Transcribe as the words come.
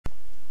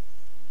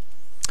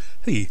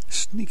Hey,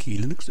 Sneaky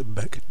Linux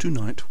back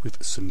tonight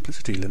with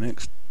Simplicity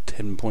Linux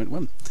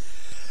 10.1.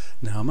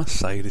 Now I must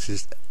say this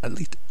is at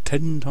least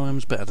 10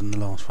 times better than the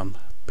last one,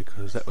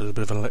 because that was a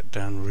bit of a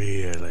letdown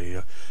really.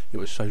 It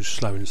was so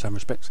slow in some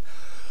respects.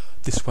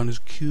 This one has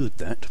cured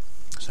that,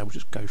 so we'll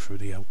just go through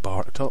the old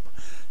bar at the top.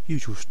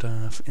 Usual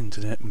stuff,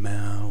 internet,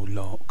 mail,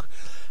 lock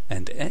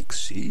and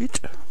exit.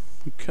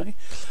 Okay,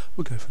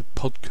 we'll go for the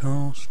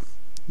podcast.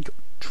 You've got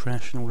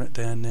trash and all that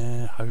down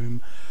there,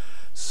 home.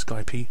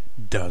 Skype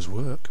does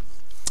work.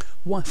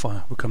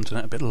 Wi-Fi, we'll come to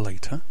that a bit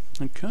later.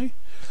 Okay.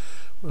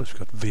 What else we've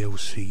got?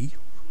 VLC.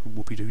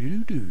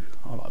 Whoopie-doo-doo-doo.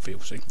 I like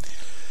VLC.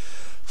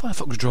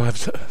 Firefox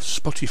drives.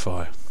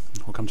 Spotify.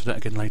 We'll come to that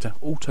again later.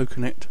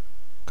 Auto-connect.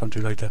 Come to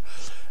later.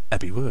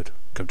 Abbey Word.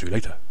 Come to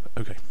later.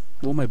 Okay.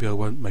 Or maybe I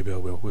won't, maybe I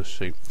will. We'll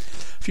see.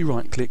 If you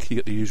right-click, you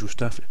get the usual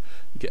stuff.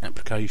 You get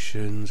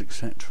applications,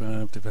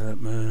 etc.,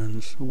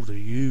 developments, all the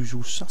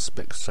usual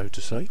suspects, so to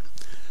say.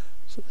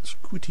 So that's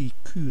pretty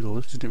cool,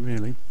 isn't it,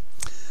 really?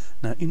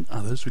 Now, in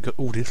others, we've got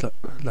all this, like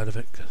a load of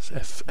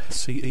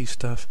FCE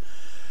stuff,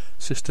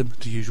 system,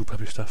 the usual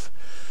public stuff.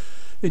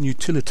 In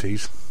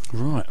utilities,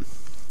 right,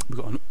 we've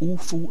got an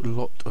awful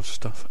lot of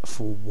stuff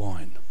for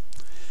wine.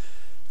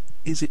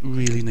 Is it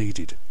really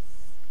needed?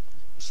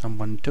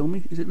 Someone tell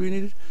me, is it really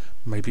needed?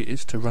 Maybe it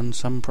is to run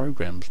some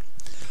programs.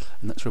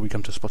 And that's where we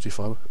come to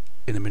Spotify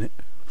in a minute,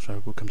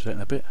 so we'll come to that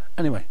in a bit.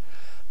 Anyway,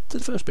 to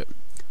the first bit.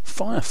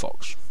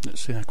 Firefox.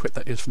 Let's see how quick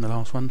that is from the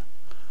last one.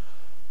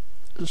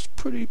 It's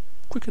pretty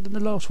quicker than the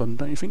last one,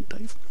 don't you think,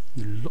 Dave?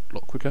 A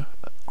lot quicker.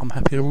 I'm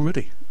happier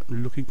already.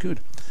 Looking good.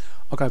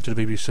 I'll go over to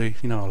the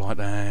BBC. You know I like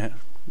that.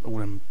 All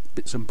them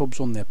bits and bobs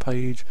on their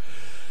page.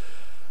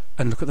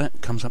 And look at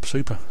that. Comes up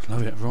super.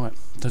 Love it. Right.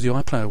 Does the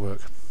iPlayer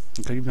work?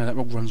 Okay, even though that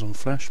all runs on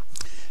Flash.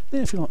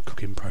 Then if you like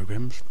cooking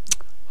programs,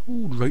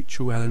 old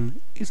Rachel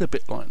Allen is a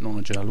bit like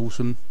Nonna J.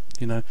 Lawson.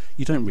 You know,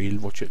 you don't really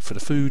watch it for the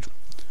food.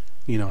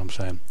 You know what I'm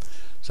saying.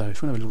 So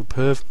if you want to have a little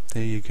perv,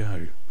 there you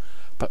go.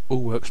 But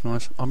all works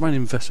nice. I'm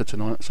running Vesta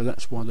tonight, so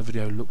that's why the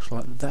video looks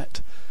like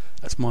that.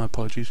 That's my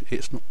apologies.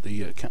 It's not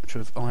the capture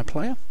of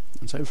iPlayer,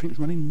 and so everything's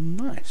running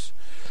nice.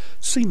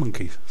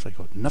 SeaMonkey, so you've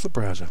got another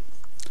browser.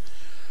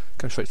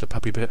 Go straight to the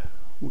puppy bit.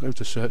 We'll go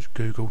to search,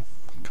 Google.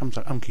 Comes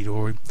up hunky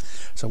dory.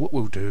 So what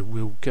we'll do,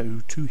 we'll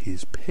go to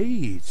his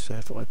page. So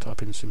if I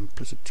type in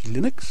Simplicity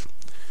Linux,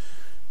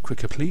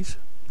 quicker please.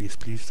 Yes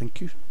please,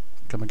 thank you.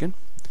 Come again.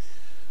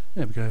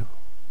 There we go.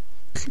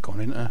 Click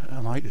on enter,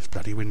 and I hate this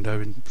bloody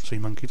window in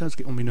SeaMonkey. It does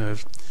get on my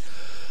nerves.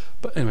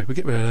 But anyway, we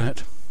get rid of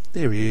that.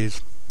 There he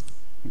is.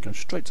 We go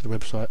straight to the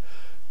website.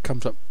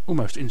 Comes up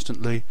almost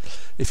instantly.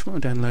 If you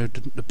want to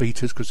download the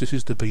betas, because this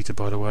is the beta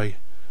by the way,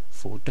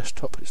 for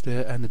desktop it's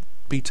there, and the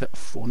beta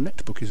for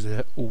netbook is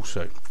there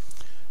also.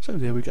 So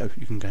there we go.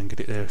 You can go and get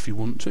it there if you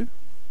want to.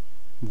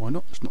 Why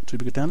not? It's not too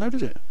big a download,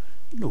 is it?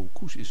 No, of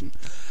course it isn't.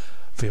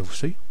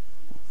 VLC.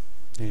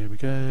 There we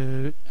go.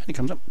 And it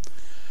comes up.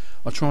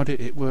 I tried it,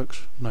 it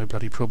works, no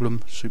bloody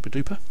problem, super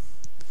duper.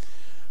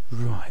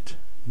 Right,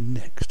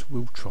 next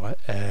we'll try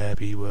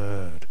Abbey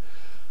Word.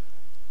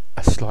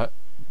 That's like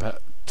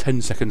about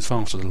 10 seconds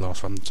faster than the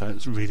last one, so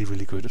it's really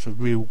good. It's a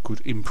real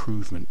good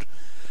improvement.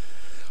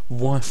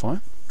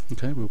 Wi-Fi,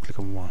 okay, we'll click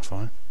on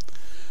Wi-Fi.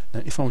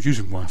 Now if I was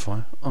using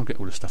Wi-Fi, I'll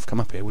get all the stuff come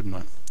up here, wouldn't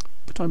I?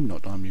 But I'm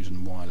not, I'm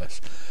using wireless.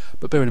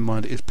 But bearing in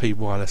mind it is P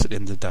wireless at the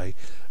end of the day,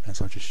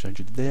 as I just showed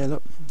you there,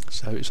 look.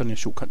 So it's only a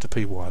shortcut to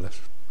P wireless.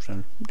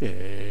 So,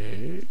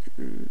 yeah,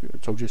 I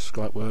told you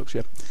Skype works,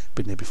 yeah.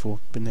 Been there before,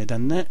 been there,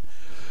 done that.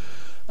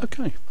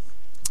 Okay,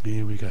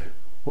 here we go.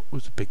 What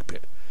was the big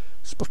bit?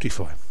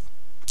 Spotify.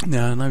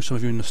 Now, I know some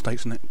of you in the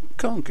States and that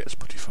can't get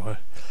Spotify.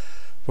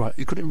 Right,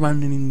 you've got it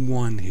running in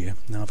one here.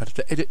 Now, I've had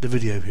to edit the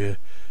video here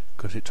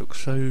because it took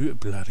so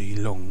bloody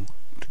long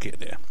to get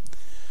there.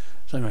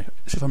 So anyway,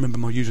 let's see if I remember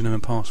my username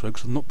and password,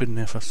 because I've not been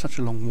there for such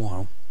a long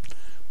while.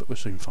 But we'll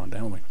soon find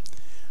out, won't we?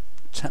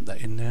 Tap that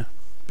in there,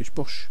 bish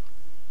bosh.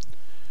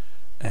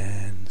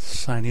 And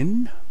sign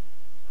in.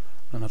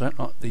 And I don't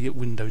like the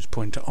Windows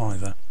pointer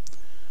either,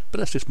 but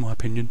that's just my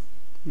opinion.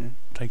 Yeah,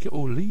 take it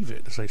or leave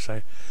it, as they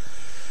say.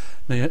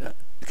 Now, yeah,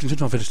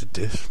 considering I've edited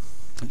this,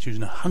 it's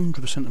using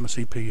 100% of my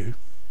CPU,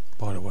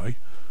 by the way.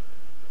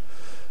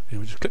 You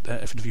know, just click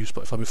that. If you've used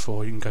Spotify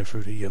before, you can go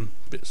through the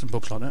bits and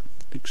bobs like that.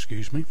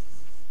 Excuse me.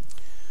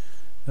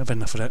 I've had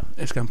enough of that.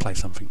 Let's go and play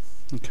something.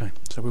 Okay,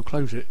 so we'll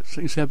close it.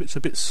 So you see how it's a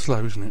bit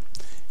slow, isn't it?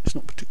 It's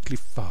not particularly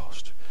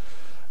fast.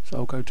 So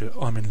I'll go to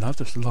I'm in Love.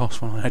 That's the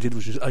last one I added,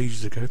 which is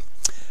ages ago.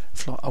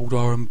 It's like old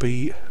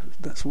R&B,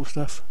 that sort of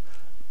stuff.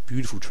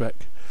 Beautiful track.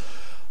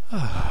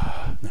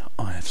 Now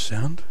I have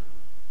sound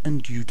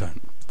and you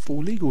don't,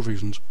 for legal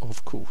reasons,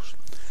 of course.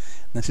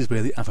 And this is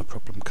where the other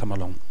problem come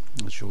along,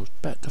 as you're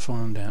about to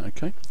find out.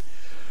 Okay,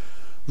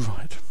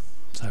 right,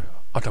 so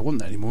I don't want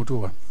that anymore,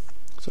 do I?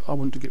 So I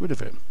want to get rid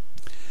of it.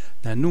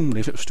 Now normally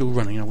if it was still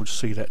running I would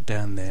see that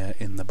down there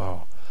in the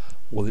bar.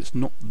 Well, it's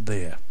not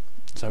there,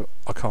 so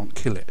I can't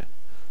kill it,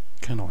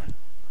 can I?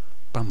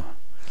 Bummer.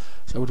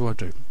 So what do I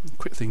do?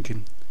 Quick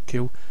thinking,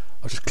 kill.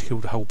 I'll just kill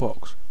the whole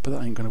box, but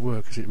that ain't going to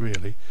work, is it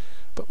really?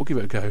 But we'll give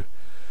it a go.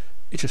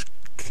 It just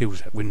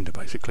kills that window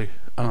basically,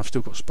 and I've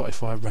still got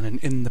Spotify running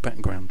in the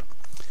background.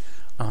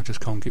 I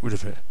just can't get rid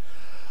of it.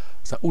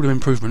 So all the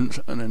improvements,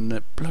 and then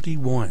that bloody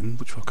wine,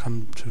 which I'll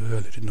come to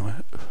earlier, didn't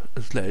I,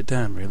 has let it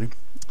down really.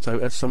 So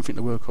that's something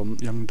to work on,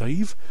 young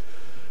Dave.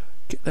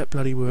 Get that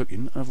bloody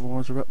working,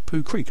 otherwise we're up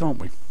Pooh Creek, aren't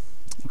we?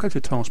 I'll go to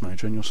the task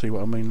manager and you'll see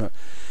what I mean. Look,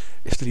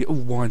 it's the all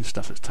wine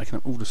stuff that's taking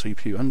up all the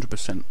CPU,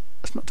 100%.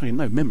 It's not taking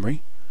no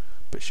memory,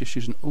 but it's just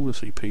using all the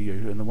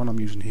CPU, and the one I'm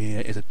using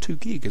here is a 2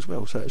 gig as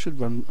well, so it should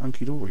run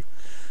hunky-dory.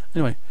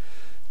 Anyway,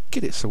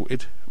 get it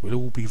sorted, we'll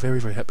all be very,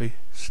 very happy.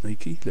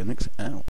 Sneaky Linux out.